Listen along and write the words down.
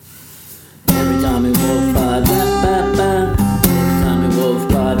time he walks by, ba ba ba. Every time he walks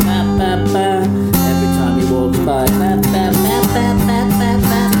by, ba ba ba. Every time he walks by, ba ba ba ba ba ba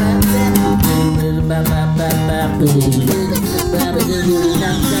ba ba ba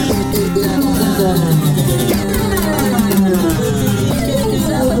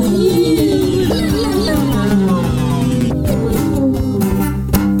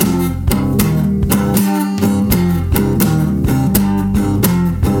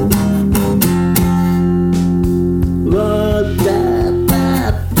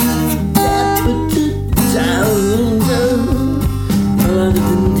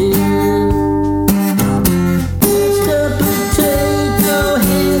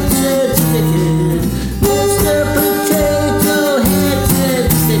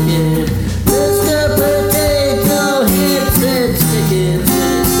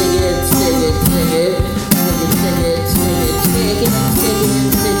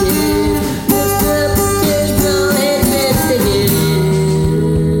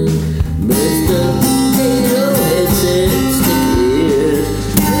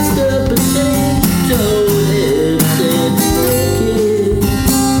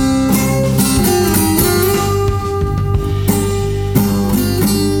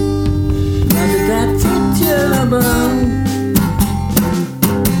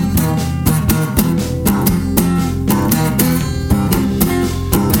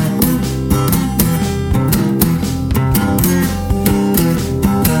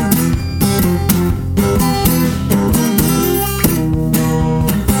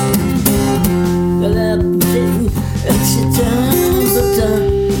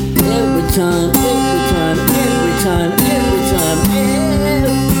time